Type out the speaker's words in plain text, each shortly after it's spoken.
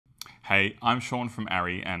Hey, I'm Sean from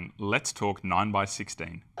ARRI and let's talk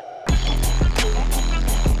 9x16.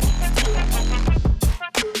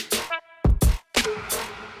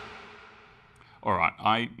 Alright,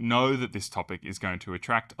 I know that this topic is going to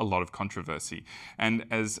attract a lot of controversy, and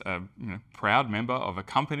as a proud member of a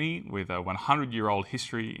company with a 100-year-old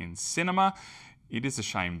history in cinema, it is a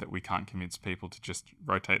shame that we can't convince people to just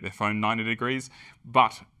rotate their phone 90 degrees,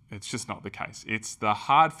 but it's just not the case. It's the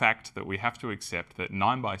hard fact that we have to accept that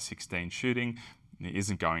 9x16 shooting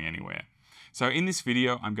isn't going anywhere. So in this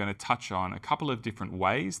video, I'm going to touch on a couple of different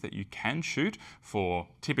ways that you can shoot for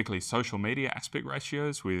typically social media aspect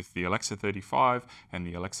ratios with the Alexa 35 and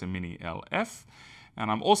the Alexa Mini LF.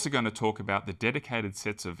 And I'm also going to talk about the dedicated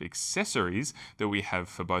sets of accessories that we have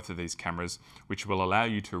for both of these cameras, which will allow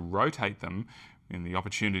you to rotate them in the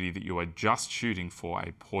opportunity that you are just shooting for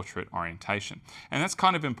a portrait orientation. And that's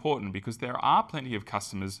kind of important because there are plenty of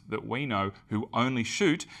customers that we know who only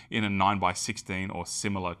shoot in a 9x16 or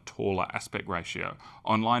similar taller aspect ratio.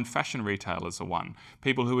 Online fashion retailers are one.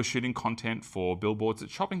 People who are shooting content for billboards at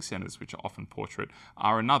shopping centers, which are often portrait,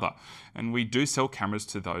 are another. And we do sell cameras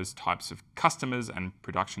to those types of customers and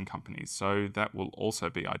production companies, so that will also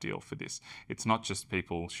be ideal for this. It's not just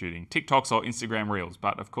people shooting TikToks or Instagram Reels,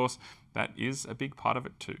 but of course, that is a big part of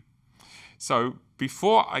it too. So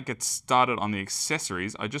before I get started on the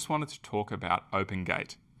accessories, I just wanted to talk about Open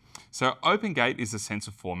Gate. So Open Gate is a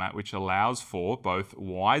sensor format which allows for both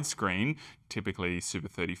widescreen, typically Super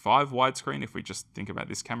 35 widescreen, if we just think about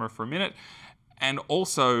this camera for a minute, and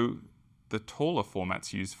also the taller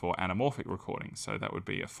formats used for anamorphic recording. So that would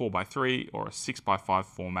be a 4x3 or a 6x5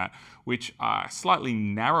 format, which are slightly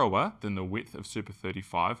narrower than the width of Super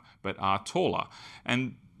 35, but are taller.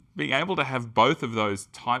 And being able to have both of those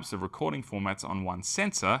types of recording formats on one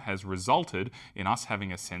sensor has resulted in us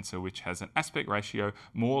having a sensor which has an aspect ratio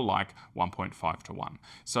more like 1.5 to 1.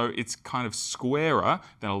 So it's kind of squarer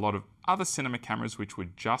than a lot of other cinema cameras which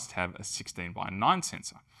would just have a 16:9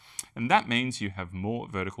 sensor. And that means you have more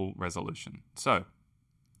vertical resolution. So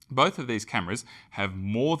both of these cameras have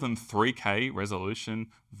more than 3K resolution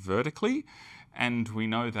vertically. And we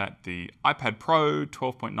know that the iPad Pro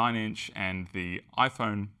 12.9 inch and the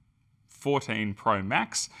iPhone 14 Pro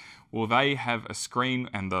Max, well, they have a screen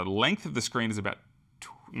and the length of the screen is about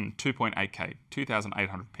 2.8K,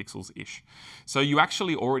 2,800 pixels-ish. So you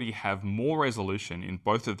actually already have more resolution in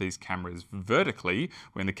both of these cameras vertically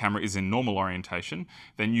when the camera is in normal orientation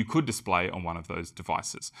than you could display on one of those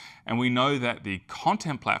devices. And we know that the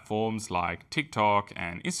content platforms like TikTok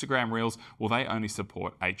and Instagram Reels, well, they only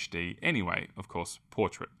support HD anyway, of course,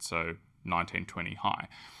 portrait, so 1920 high.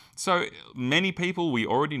 So many people we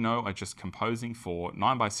already know are just composing for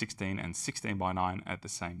 9x16 and 16:9 at the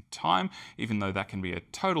same time, even though that can be a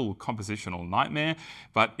total compositional nightmare,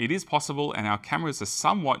 but it is possible and our cameras are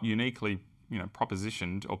somewhat uniquely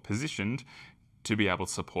positioned to be able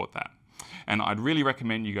to support that. And I'd really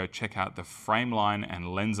recommend you go check out the Frameline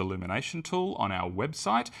and Lens Illumination tool on our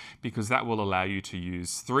website, because that will allow you to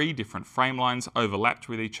use 3 different frame lines overlapped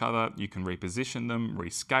with each other. You can reposition them,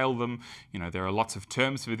 rescale them. There are lots of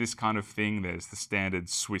terms for this kind of thing. There's the standard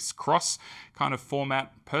Swiss cross kind of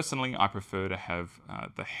format. Personally, I prefer to have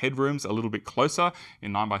the headrooms a little bit closer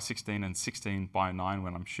in 9x16 and 16:9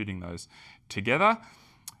 when I'm shooting those together.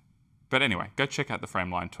 But anyway, go check out the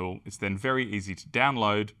Frameline tool. It's then very easy to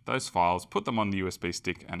download those files, put them on the USB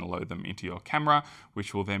stick and load them into your camera,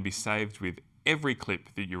 which will then be saved with every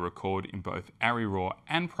clip that you record in both ARRI RAW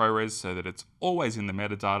and ProRes so that it's always in the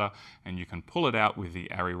metadata and you can pull it out with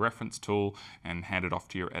the ARRI reference tool and hand it off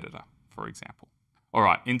to your editor, for example. All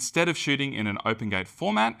right, instead of shooting in an Open Gate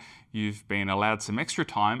format, you've been allowed some extra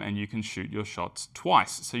time and you can shoot your shots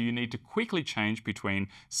twice. So you need to quickly change between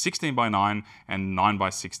 16:9 and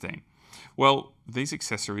 9x16. Well, these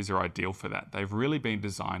accessories are ideal for that. They've really been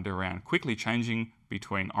designed around quickly changing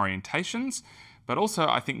between orientations, but also,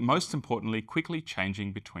 I think most importantly, quickly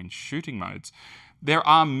changing between shooting modes. There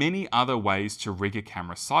are many other ways to rig a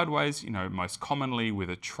camera sideways, most commonly with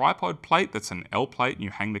a tripod plate that's an L plate and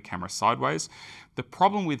you hang the camera sideways. The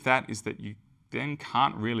problem with that is that you then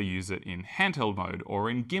can't really use it in handheld mode or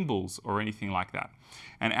in gimbals or anything like that.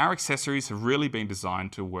 And our accessories have really been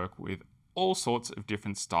designed to work with all sorts of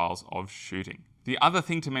different styles of shooting. The other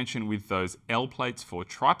thing to mention with those L plates for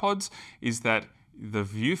tripods is that the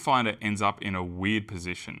viewfinder ends up in a weird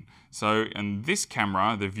position. So in this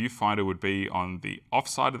camera, the viewfinder would be on the off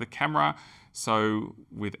side of the camera. So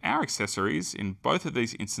with our accessories, in both of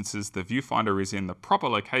these instances, the viewfinder is in the proper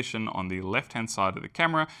location on the left-hand side of the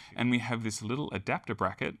camera, and we have this little adapter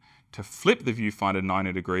bracket to flip the viewfinder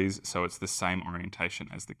 90 degrees so it's the same orientation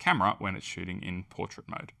as the camera when it's shooting in portrait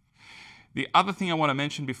mode. The other thing I want to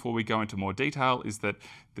mention before we go into more detail is that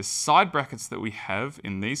the side brackets that we have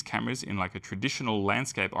in these cameras in like a traditional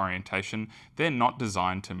landscape orientation, they're not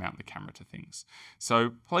designed to mount the camera to things.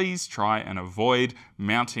 So please try and avoid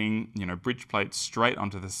mounting, bridge plates straight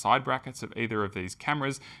onto the side brackets of either of these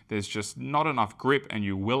cameras. There's just not enough grip and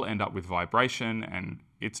you will end up with vibration, and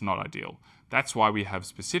it's not ideal. That's why we have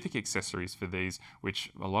specific accessories for these,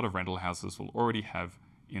 which a lot of rental houses will already have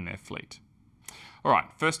in their fleet. All right,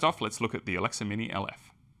 first off, let's look at the Alexa Mini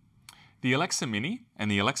LF. The Alexa Mini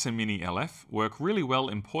and the Alexa Mini LF work really well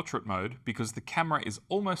in portrait mode because the camera is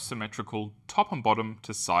almost symmetrical top and bottom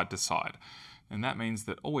to side. And that means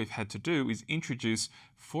that all we've had to do is introduce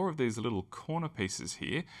 4 of these little corner pieces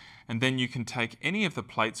here, and then you can take any of the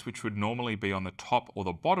plates which would normally be on the top or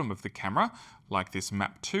the bottom of the camera, like this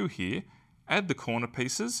map 2 here, add the corner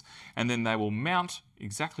pieces, and then they will mount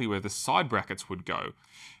exactly where the side brackets would go.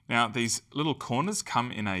 Now, these little corners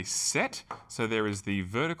come in a set. So there is the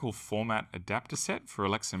vertical format adapter set for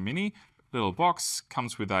Alexa Mini. Little box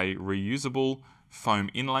comes with a reusable foam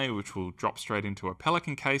inlay, which will drop straight into a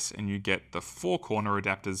Pelican case, and you get the 4 corner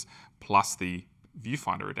adapters plus the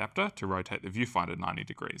viewfinder adapter to rotate the viewfinder 90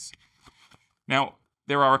 degrees. Now,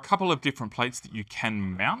 there are a couple of different plates that you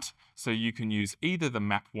can mount. So you can use either the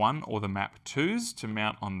map 1 or the map 2s to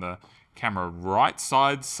mount on the camera right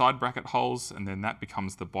side bracket holes, and then that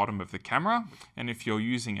becomes the bottom of the camera. And if you're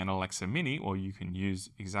using an Alexa Mini, or you can use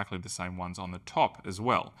exactly the same ones on the top as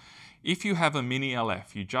well. If you have a Mini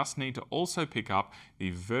LF, you just need to also pick up the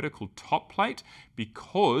vertical top plate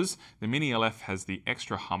because the Mini LF has the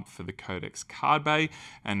extra hump for the codecs card bay,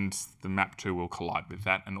 and the map 2 will collide with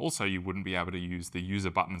that. And also you wouldn't be able to use the user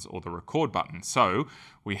buttons or the record button. So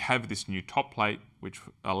we have this new top plate which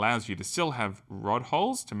allows you to still have rod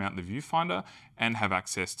holes to mount the viewfinder and have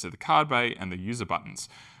access to the card bay and the user buttons.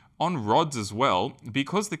 On rods as well,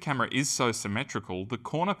 because the camera is so symmetrical, the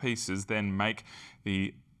corner pieces then make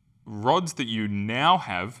the rods that you now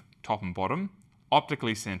have, top and bottom,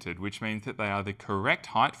 optically centered, which means that they are the correct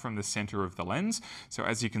height from the center of the lens. So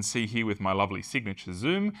as you can see here with my lovely signature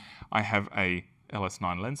zoom, I have a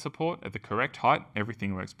LS9 lens support at the correct height.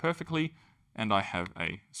 Everything works perfectly. And I have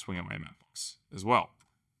a swing away matte box as well.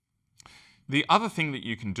 The other thing that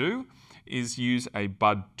you can do is use a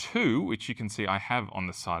Bud 2, which you can see I have on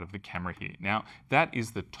the side of the camera here. Now, that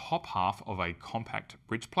is the top half of a compact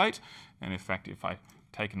bridge plate. And in fact, if I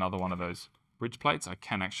take another one of those bridge plates, I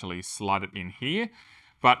can actually slide it in here.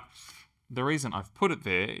 But the reason I've put it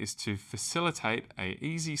there is to facilitate an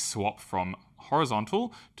easy swap from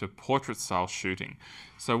horizontal to portrait style shooting.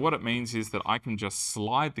 So what it means is that I can just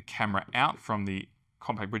slide the camera out from the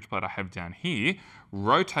compact bridge plate I have down here,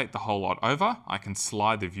 rotate the whole lot over. I can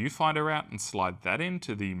slide the viewfinder out and slide that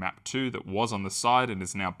into the map 2 that was on the side and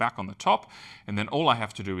is now back on the top. And then all I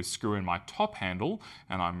have to do is screw in my top handle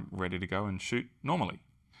and I'm ready to go and shoot normally.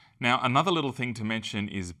 Now, another little thing to mention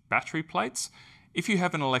is battery plates. If you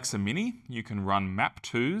have an Alexa Mini, you can run map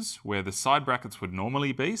 2s where the side brackets would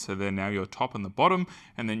normally be, so they're now your top and the bottom,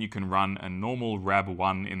 and then you can run a normal RAB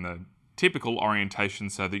 1 in the typical orientation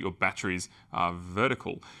so that your batteries are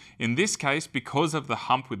vertical. In this case, because of the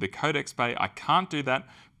hump with the codecs bay, I can't do that,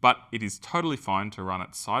 but it is totally fine to run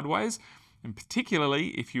it sideways, and particularly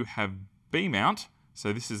if you have B-mount.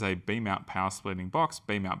 So this is a B-mount power splitting box,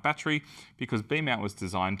 B-mount battery, because B-mount was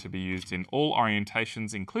designed to be used in all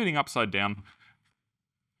orientations, including upside down,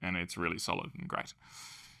 and it's really solid and great.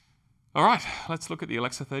 All right, let's look at the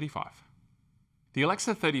Alexa 35. The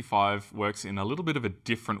Alexa 35 works in a little bit of a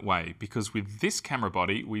different way because with this camera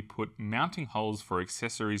body, we put mounting holes for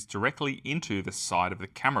accessories directly into the side of the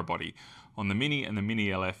camera body. On the Mini and the Mini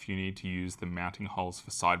LF, you need to use the mounting holes for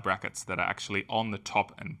side brackets that are actually on the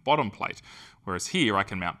top and bottom plate, whereas here I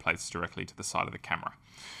can mount plates directly to the side of the camera.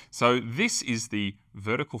 So this is the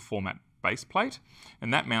vertical format base plate,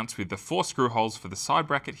 and that mounts with the 4 screw holes for the side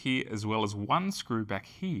bracket here, as well as 1 screw back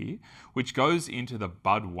here, which goes into the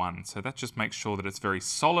Bud 1. So that just makes sure that it's very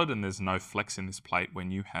solid and there's no flex in this plate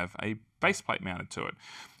when you have a base plate mounted to it.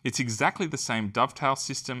 It's exactly the same dovetail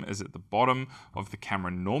system as at the bottom of the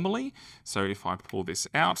camera normally. So if I pull this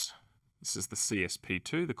out, this is the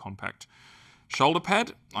CSP2, the compact shoulder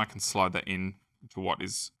pad. I can slide that in to what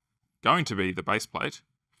is going to be the base plate.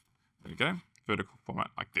 There we go, vertical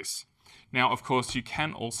format like this. Now, of course, you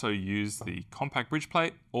can also use the compact bridge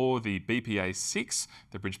plate or the BPA6,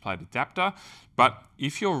 the bridge plate adapter. But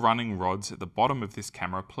if you're running rods at the bottom of this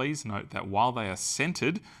camera, please note that while they are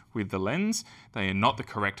centered with the lens, they are not the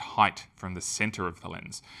correct height from the center of the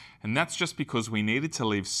lens. And that's just because we needed to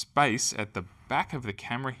leave space at the back of the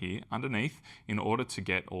camera here underneath in order to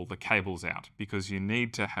get all the cables out, because you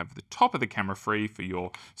need to have the top of the camera free for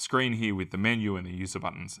your screen here with the menu and the user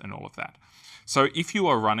buttons and all of that. So if you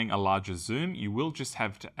are running a larger zoom, you will just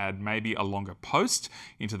have to add maybe a longer post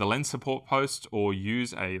into the lens support post, or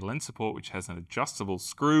use a lens support which has an adjustable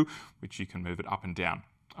screw which you can move it up and down.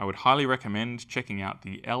 I would highly recommend checking out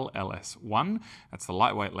the LLS1. That's the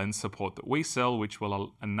lightweight lens support that we sell, which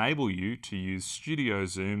will enable you to use studio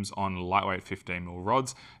zooms on lightweight 15mm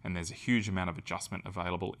rods, and there's a huge amount of adjustment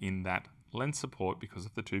available in that lens support because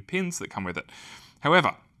of the 2 pins that come with it.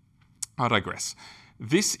 However, I digress.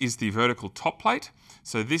 This is the vertical top plate.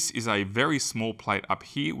 So this is a very small plate up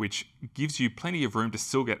here, which gives you plenty of room to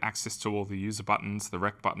still get access to all the user buttons, the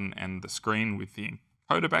rec button and the screen with the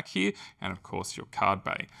encoder back here, and of course your card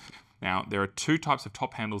bay. Now, there are 2 types of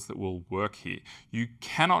top handles that will work here. You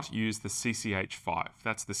cannot use the CCH5.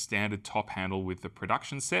 That's the standard top handle with the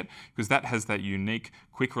production set, because that has that unique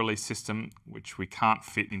quick release system, which we can't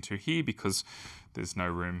fit into here because there's no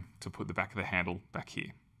room to put the back of the handle back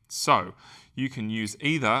here. So you can use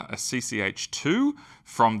either a CCH2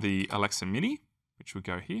 from the Alexa Mini, which would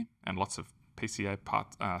go here, and lots of PCA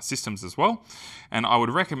systems as well. And I would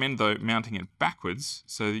recommend, though, mounting it backwards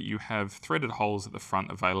so that you have threaded holes at the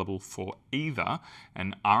front available for either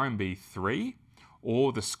an RMB3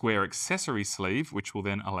 or the square accessory sleeve, which will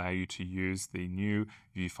then allow you to use the new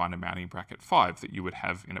viewfinder mounting bracket 5 that you would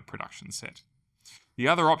have in a production set. The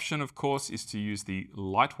other option, of course, is to use the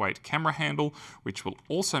lightweight camera handle, which will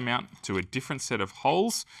also mount to a different set of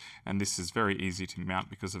holes. And this is very easy to mount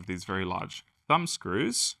because of these very large thumb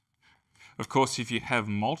screws. Of course, if you have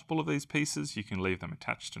multiple of these pieces, you can leave them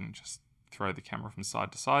attached and just throw the camera from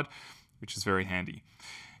side to side, which is very handy.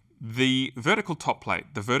 The vertical top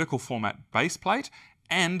plate, the vertical format base plate,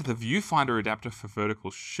 and the viewfinder adapter for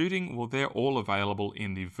vertical shooting, well, they're all available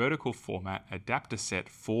in the vertical format adapter set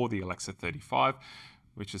for the Alexa 35,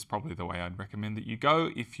 which is probably the way I'd recommend that you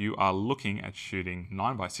go if you are looking at shooting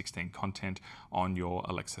 9:16 content on your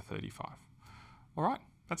Alexa 35. All right,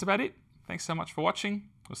 that's about it. Thanks so much for watching.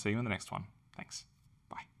 We'll see you in the next one. Thanks.